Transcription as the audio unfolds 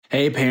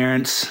Hey,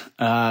 parents.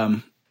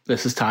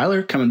 This is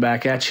Tyler coming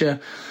back at you.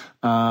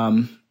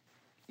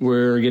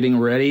 We're getting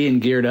ready and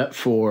geared up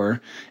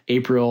for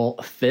April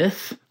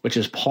 5th, which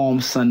is Palm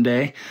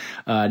Sunday.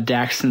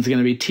 Daxton's going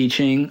to be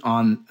teaching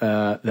on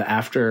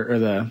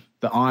the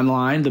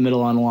online, the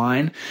middle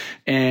online,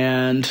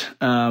 and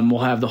we'll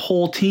have the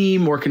whole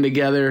team working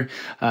together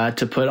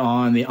to put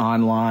on the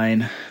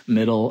online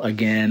middle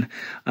again.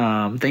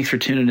 Thanks for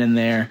tuning in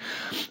there.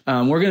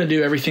 We're going to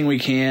do everything we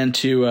can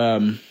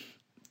to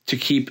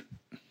keep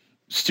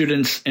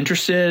students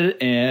interested,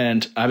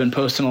 and I've been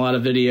posting a lot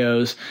of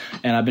videos,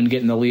 and I've been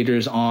getting the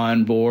leaders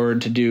on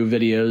board to do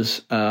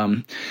videos.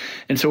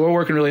 And so we're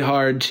working really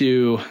hard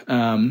to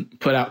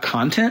put out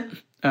content,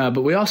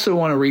 but we also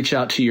want to reach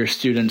out to your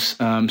students.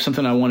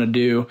 Something I want to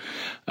do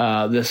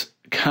this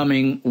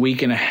coming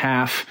week and a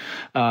half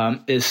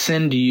is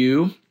send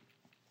you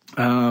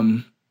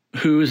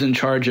who's in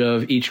charge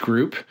of each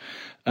group,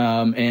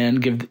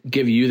 and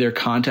give you their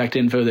contact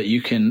info that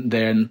you can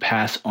then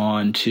pass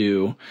on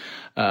to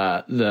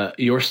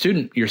your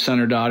student, your son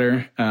or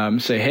daughter.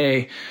 Say,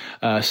 hey,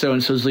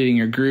 so-and-so's leading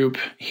your group.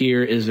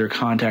 Here is their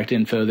contact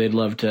info. They'd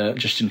love to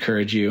just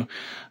encourage you.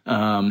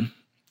 And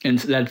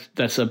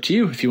that's up to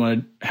you if you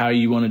want to, how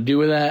you want to do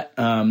with that,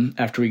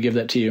 after we give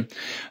that to you.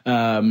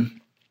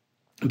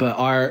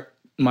 But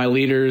my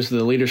leaders,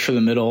 the leaders for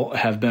the middle,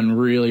 have been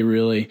really,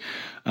 really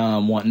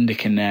wanting to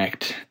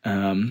connect.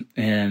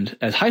 And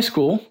as high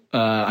school,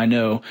 I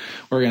know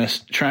we're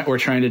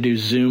trying to do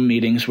Zoom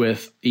meetings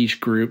with each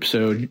group.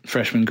 So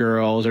freshman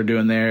girls are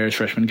doing theirs,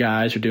 freshman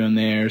guys are doing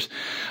theirs,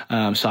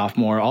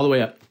 sophomore, all the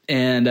way up.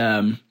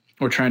 And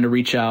we're trying to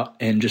reach out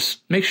and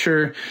just make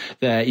sure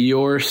that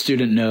your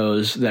student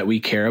knows that we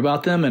care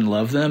about them and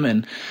love them.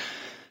 And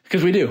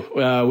because we do,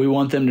 we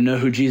want them to know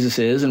who Jesus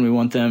is, and we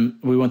want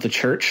the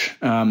church,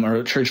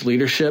 or church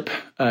leadership,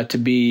 to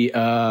be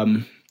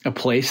a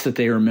place that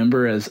they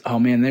remember as, oh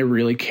man, they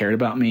really cared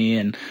about me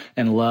and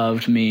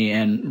loved me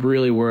and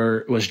really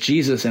was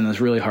Jesus in this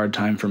really hard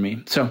time for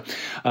me. So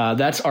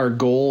that's our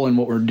goal and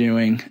what we're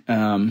doing.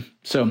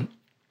 So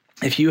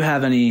if you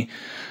have any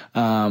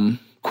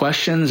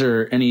questions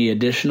or any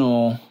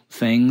additional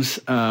things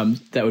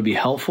that would be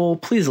helpful,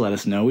 please let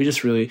us know. We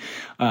just really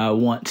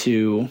want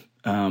to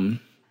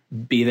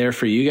be there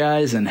for you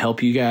guys and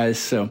help you guys.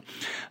 So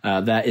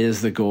that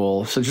is the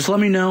goal. So just let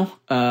me know.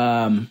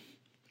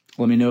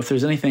 Let me know if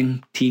there's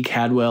anything.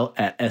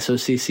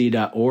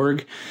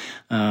 tcadwell@socc.org.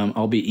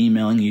 I'll be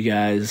emailing you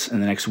guys in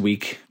the next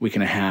week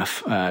and a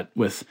half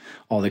with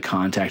all the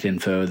contact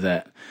info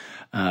that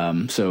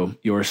so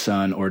your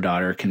son or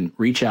daughter can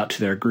reach out to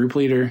their group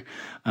leader.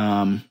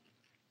 Let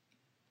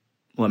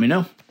me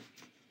know.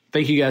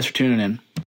 Thank you guys for tuning in.